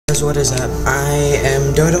guys, what is up? I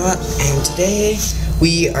am DodoUp, and today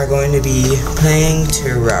we are going to be playing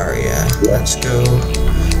Terraria. Let's go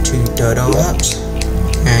to DodoUp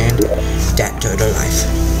and that Dodo Life.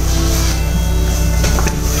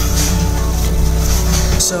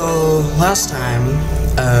 So last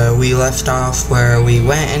time we left off where we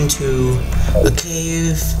went into a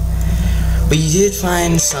cave. We did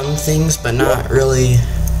find some things, but not really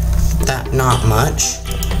not much.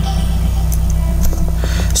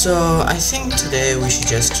 So I think today we should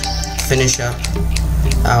just finish up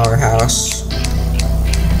our house.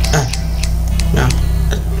 No.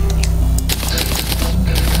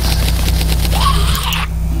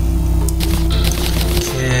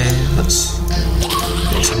 Okay, let's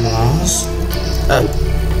make some walls.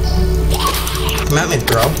 Come at me,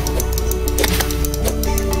 bro.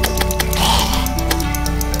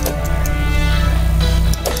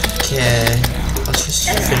 Okay, let's just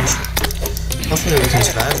finish. Hopefully we can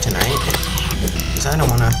survive tonight, because I don't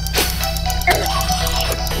want to.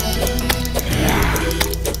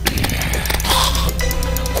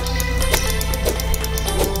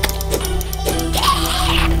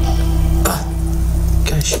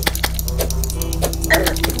 Gosh.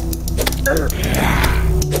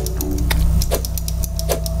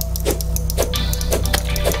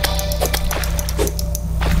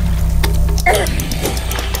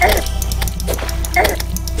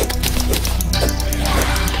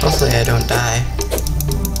 Hopefully I don't die.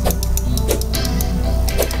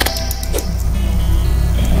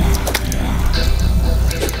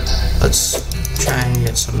 Let's try and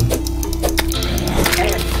get some.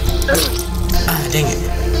 Dang it.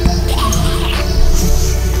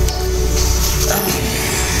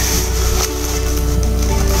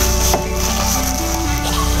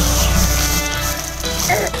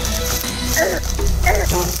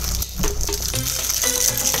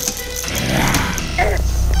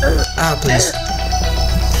 Please.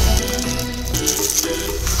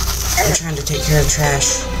 I'm trying to take care of the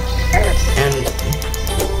trash. And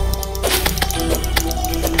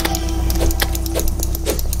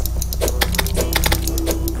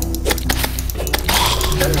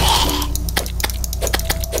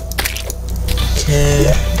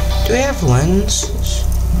okay. Do we have lenses?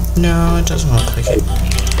 No, it doesn't look like it.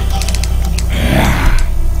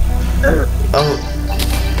 Oh.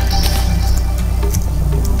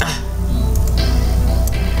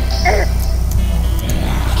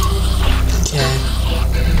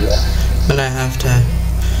 But I have to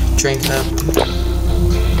drink up.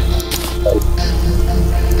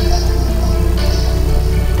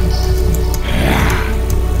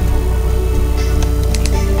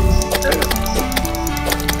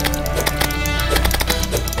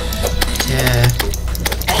 Yeah.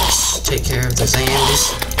 Let's take care of the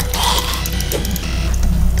zombies.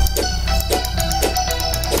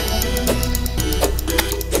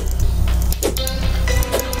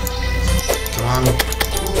 Come on.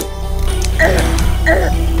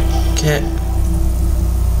 Okay.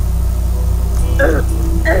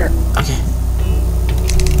 Okay.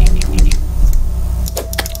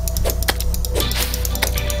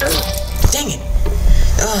 Dang it!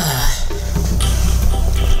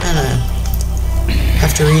 And I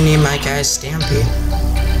have to rename my guy Stampy.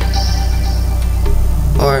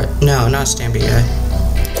 Or no, not Stampy.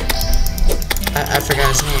 I forgot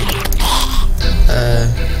his name.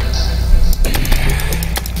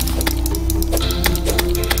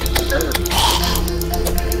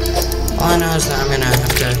 All I know is that I'm gonna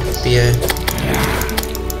have to be a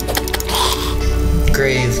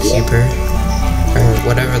gravekeeper, or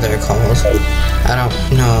whatever they're called. I don't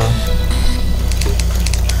know.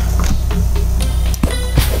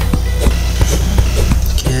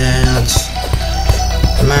 Okay, let's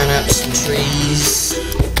mine up some trees.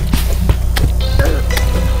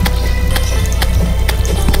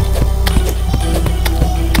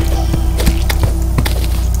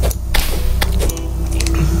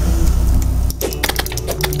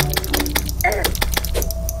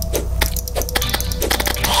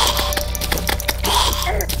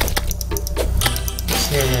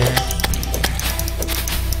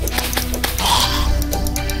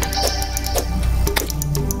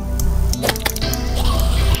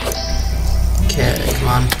 Okay, come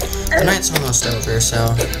on. The night's almost over, so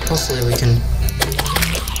hopefully we can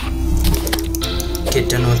get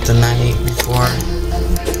done with the night before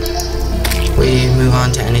we move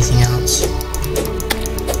on to anything else.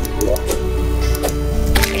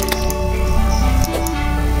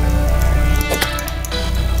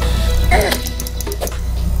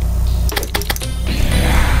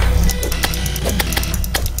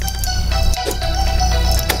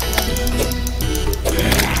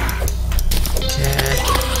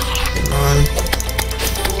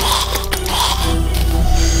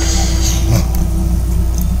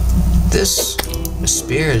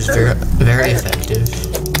 spear is very effective.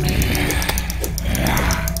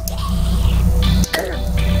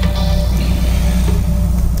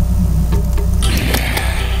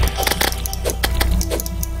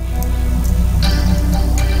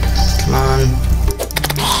 Come on.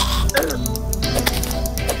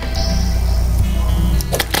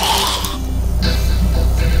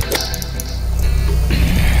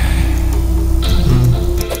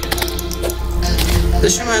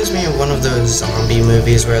 This reminds me of one of those zombie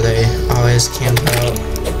movies where they always camp out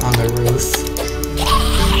on the roof.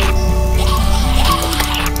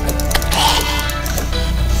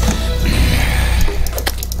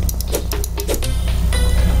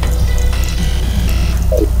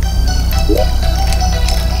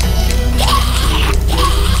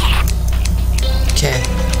 Okay.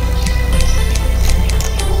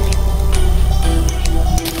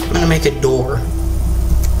 I'm gonna make a door.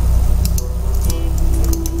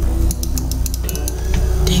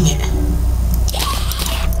 Dang it.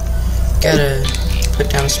 Gotta put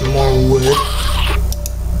down some more wood.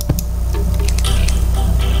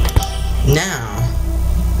 Now,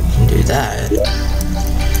 we can do that.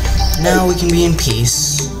 Now we can be in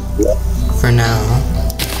peace. For now.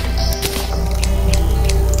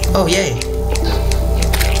 Oh, yay.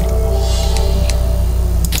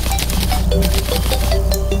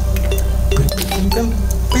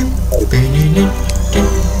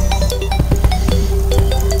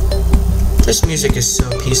 This music is so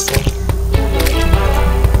peaceful.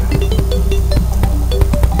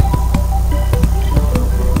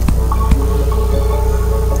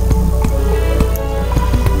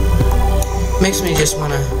 Makes me just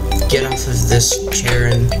want to get off of this chair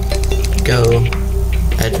and go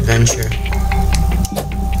adventure.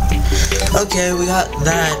 Okay, we got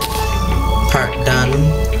that part done.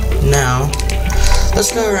 Now,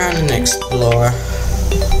 let's go around and explore.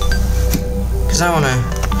 Because I wanna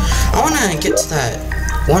get to that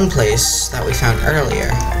one place that we found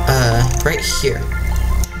earlier. Right here.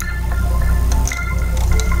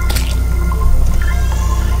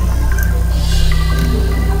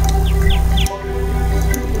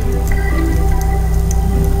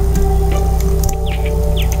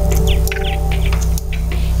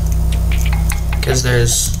 Because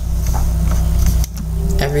there's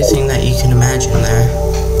everything that you can imagine there.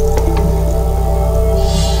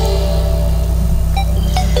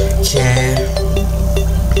 Okay.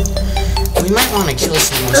 We might want to kill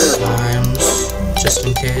some more slimes, just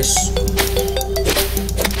in case.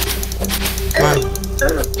 Come on.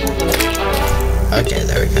 Okay,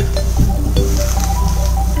 there we go.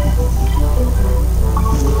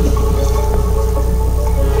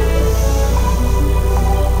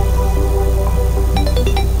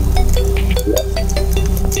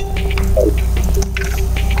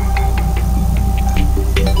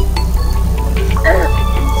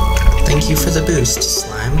 Thank you for the boost,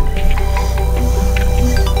 slime.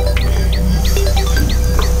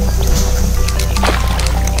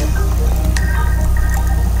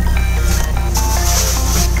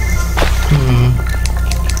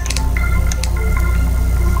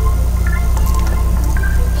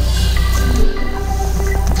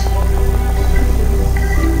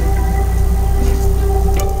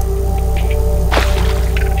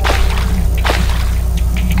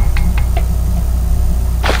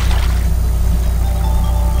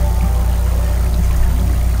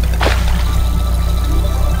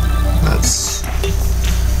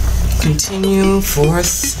 Continue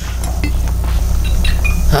forth.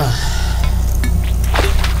 Oh,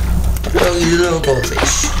 you little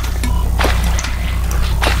goldfish.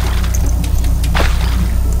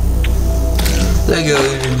 There you go, you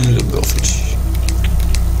little goldfish.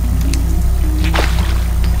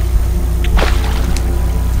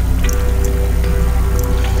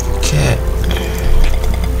 Okay.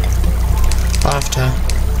 After.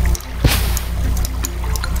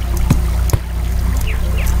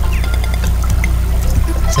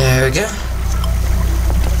 There we go.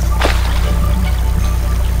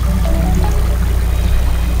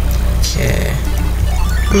 Okay.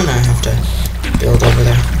 I'm gonna have to build over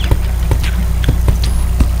there.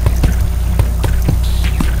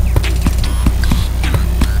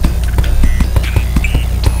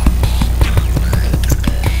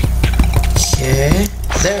 Okay.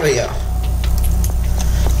 There we go.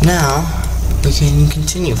 Now, we can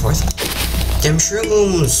continue forth. Them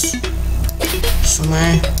shrooms! So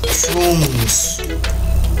many shrooms.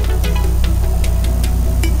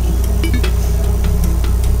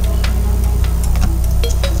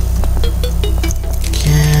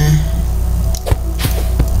 Okay.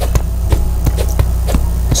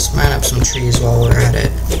 Let's mine up some trees while we're at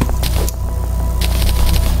it.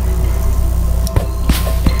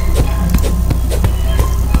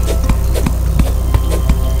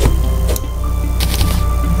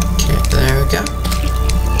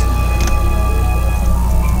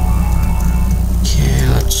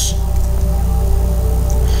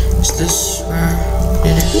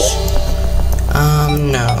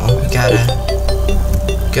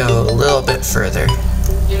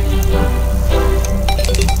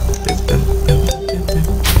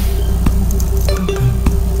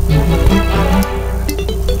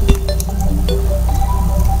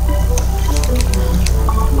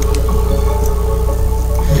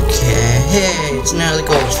 Hey, it's another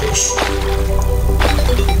goldfish.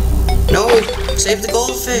 No, save the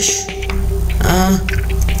goldfish.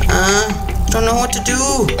 Don't know what to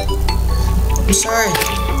do. I'm sorry.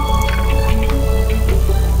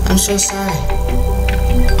 I'm so sorry.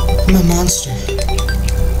 I'm a monster.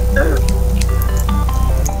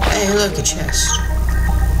 Hey, look, a chest.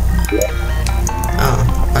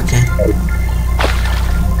 Oh, okay.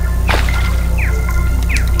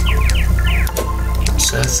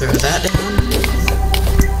 So throw that down.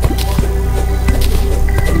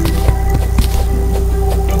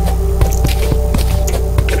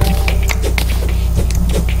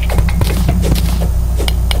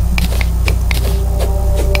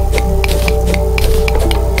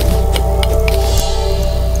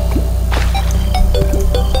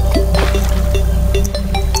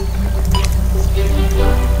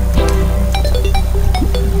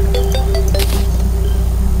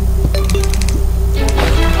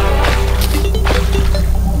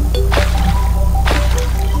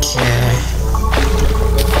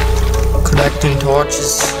 Collecting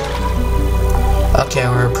torches. Okay,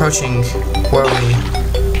 we're approaching where we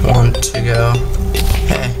want to go.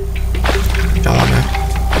 Hey, don't wanna.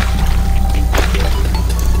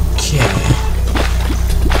 Okay.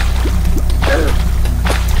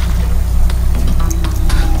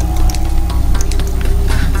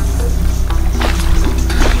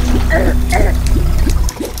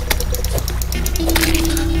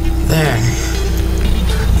 There.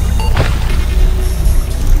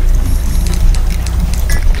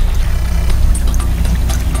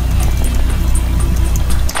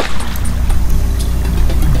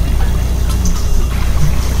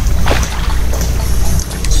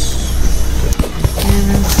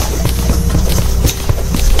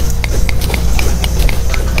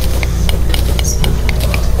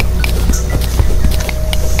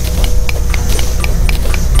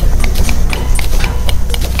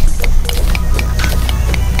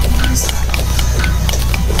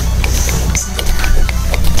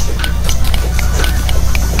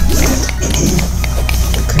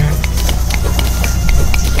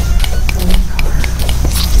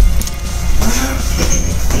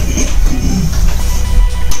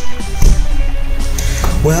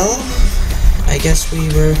 Well, I guess we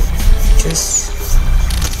were just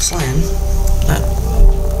slammed. That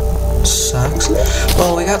sucks.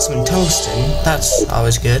 Well, we got some tungsten. That's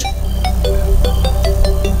always good.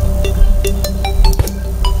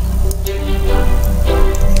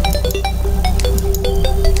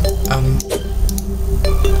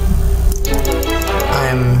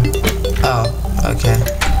 Oh, okay.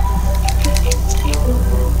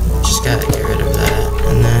 Just gotta get rid of that,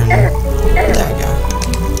 and then there we go.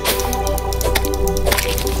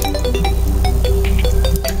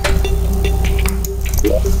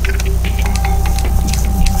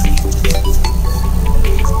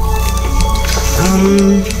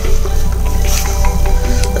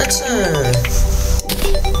 Let's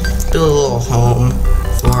build a little home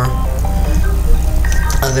for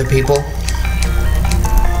other people.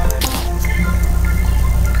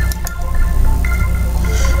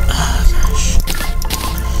 Oh gosh.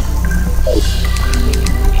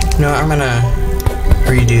 No, I'm gonna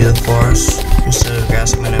redo the forest. Instead of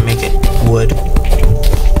grass, I'm gonna make it wood.